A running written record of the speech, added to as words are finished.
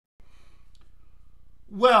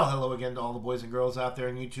Well, hello again to all the boys and girls out there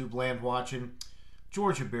in YouTube land watching.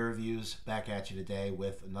 Georgia Beer Reviews back at you today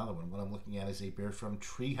with another one. What I'm looking at is a beer from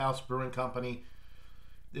Treehouse Brewing Company.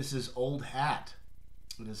 This is Old Hat.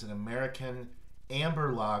 It is an American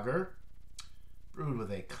amber lager brewed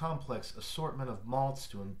with a complex assortment of malts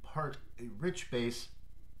to impart a rich base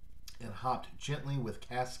and hopped gently with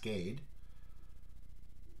Cascade.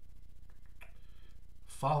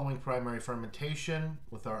 Following primary fermentation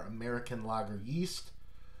with our American lager yeast,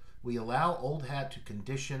 we allow Old Hat to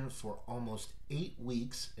condition for almost 8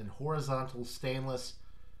 weeks in horizontal stainless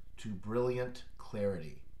to brilliant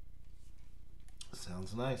clarity.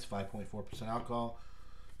 Sounds nice. 5.4% alcohol,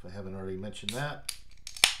 if I haven't already mentioned that.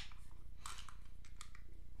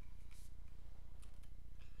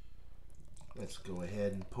 Let's go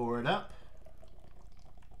ahead and pour it up.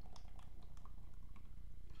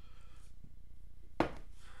 It's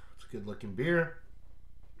a good looking beer.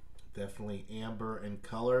 Definitely amber in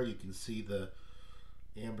color. You can see the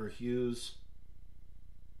amber hues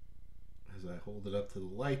as I hold it up to the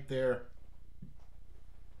light there.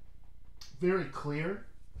 Very clear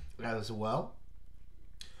as well.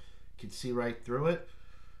 You can see right through it.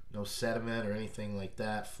 No sediment or anything like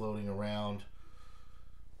that floating around.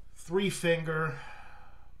 3-finger.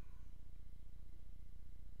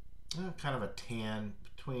 Kind of a tan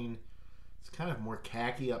between. It's kind of more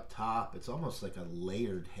khaki up top. It's almost like a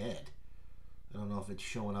layered head. I don't know if it's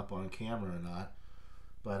showing up on camera or not,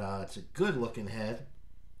 but it's a good looking head.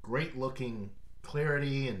 Great looking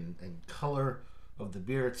clarity and color of the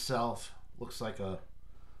beer itself. Looks like a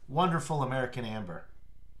wonderful American amber.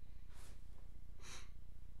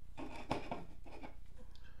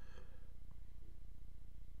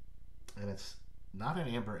 And it's not an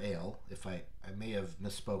amber ale. If I may have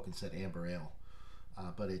misspoke and said amber ale.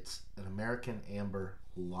 But it's an American amber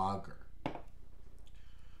lager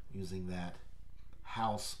using that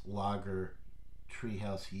house lager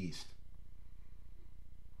Treehouse yeast.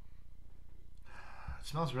 It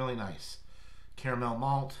smells really nice. Caramel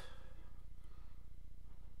malt.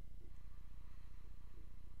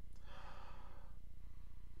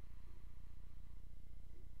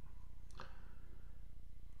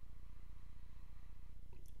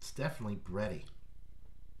 It's definitely bready.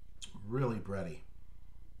 Really bready.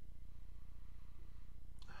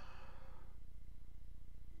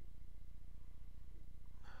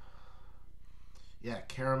 Yeah,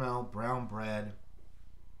 caramel, brown bread.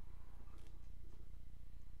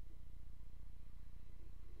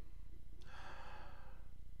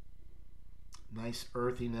 Nice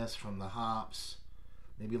earthiness from the hops.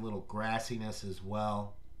 Maybe a little grassiness as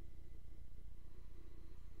well.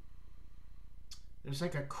 There's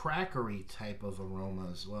like a crackery type of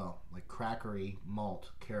aroma as well. Like crackery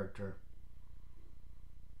malt character.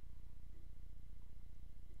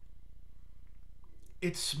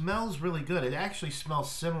 It smells really good. It actually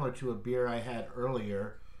smells similar to a beer I had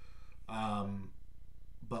earlier,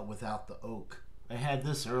 but without the oak. I had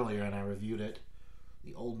this earlier and I reviewed it,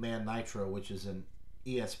 the Old Man Nitro, which is an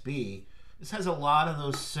ESB. This has a lot of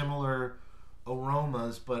those similar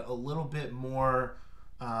aromas, but a little bit more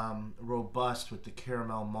robust with the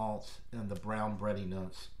caramel malt and the brown bready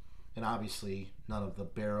notes. And obviously none of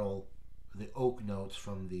the oak notes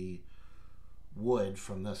from the wood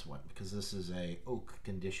from this one, because this is a oak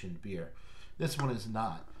conditioned beer. This one is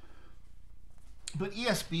not. But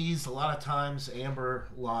ESBs, a lot of times, amber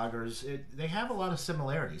lagers, they have a lot of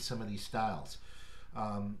similarities, some of these styles.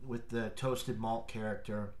 With the toasted malt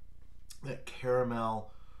character, that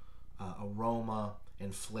caramel aroma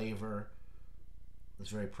and flavor is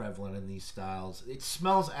very prevalent in these styles. It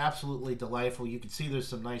smells absolutely delightful. You can see there's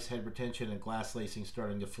some nice head retention and glass lacing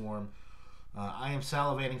starting to form. I am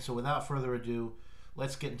salivating, so without further ado,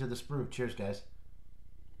 let's get into this brew. Cheers, guys.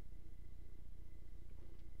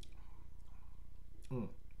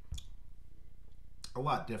 A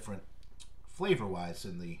lot different flavor-wise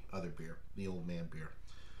than the other beer, the Old Man beer.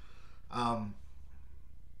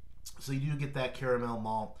 So you do get that caramel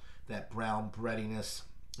malt, that brown breadiness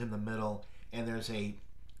in the middle, and there's a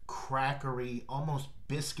crackery, almost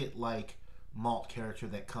biscuit-like malt character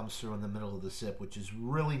that comes through in the middle of the sip, which is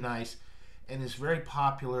really nice and is very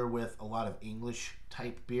popular with a lot of English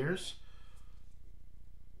type beers.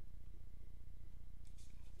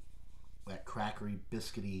 That crackery,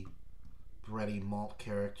 biscuity, bready malt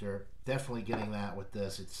character. Definitely getting that with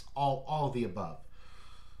this. It's all of the above.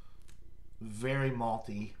 Very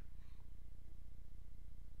malty.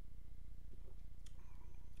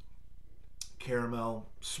 Caramel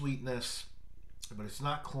sweetness, but it's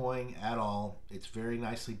not cloying at all. It's very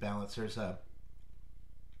nicely balanced. There's a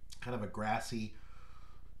kind of a grassy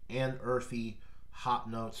and earthy hop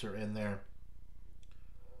notes are in there.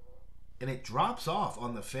 and it drops off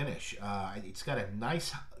on the finish. It's got a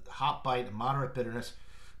nice hop bite, a moderate bitterness,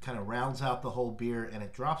 kind of rounds out the whole beer, and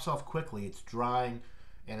it drops off quickly. It's drying,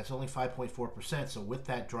 and it's only 5.4%. So with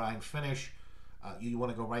that drying finish, you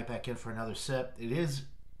want to go right back in for another sip. It is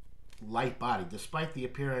light bodied, despite the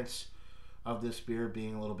appearance of this beer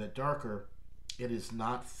being a little bit darker. It is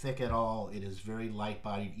not thick at all. It is very light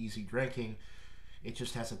bodied, easy drinking. It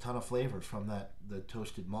just has a ton of flavor from the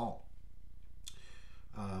toasted malt.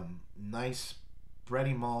 Nice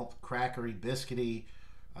bready malt, crackery, biscuity.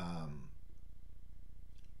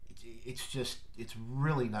 It's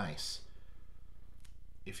really nice.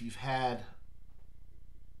 If you've had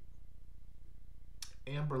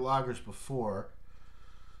amber lagers before,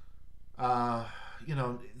 the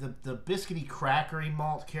biscuity, crackery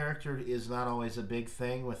malt character is not always a big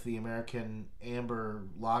thing with the American amber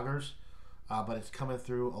lagers, but it's coming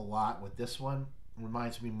through a lot with this one. It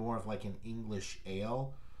reminds me more of like an English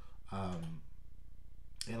ale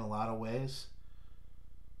in a lot of ways.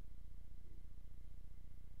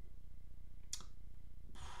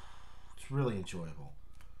 It's really enjoyable.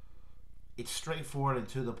 It's straightforward and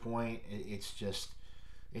to the point.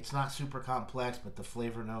 It's not super complex, but the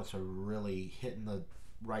flavor notes are really hitting the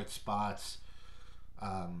right spots.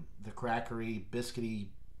 The crackery, biscuity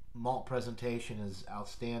malt presentation is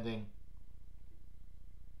outstanding.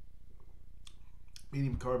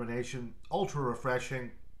 Medium carbonation, ultra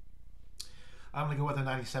refreshing. I'm going to go with a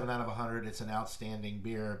 97 out of 100. It's an outstanding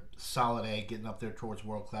beer. Solid A, getting up there towards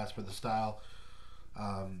world class for the style.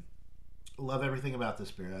 Love everything about this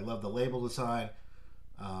beer. I love the label design.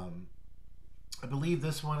 I believe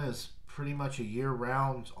this one is pretty much a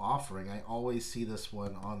year-round offering. I always see this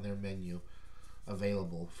one on their menu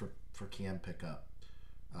available for can pickup.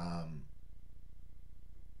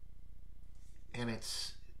 And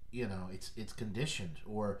it's conditioned,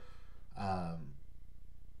 or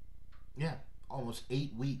almost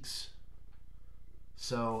 8 weeks.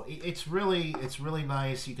 So it's really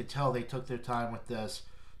nice. You could tell they took their time with this.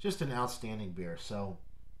 Just an outstanding beer. So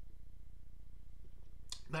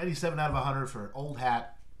 97 out of 100 for an old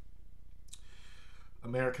hat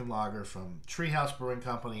American lager from Treehouse Brewing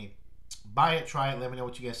Company. Buy it, try it, let me know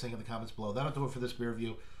what you guys think in the comments below. That'll do it for this beer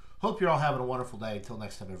review. Hope you're all having a wonderful day. Until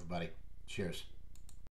next time, everybody. Cheers.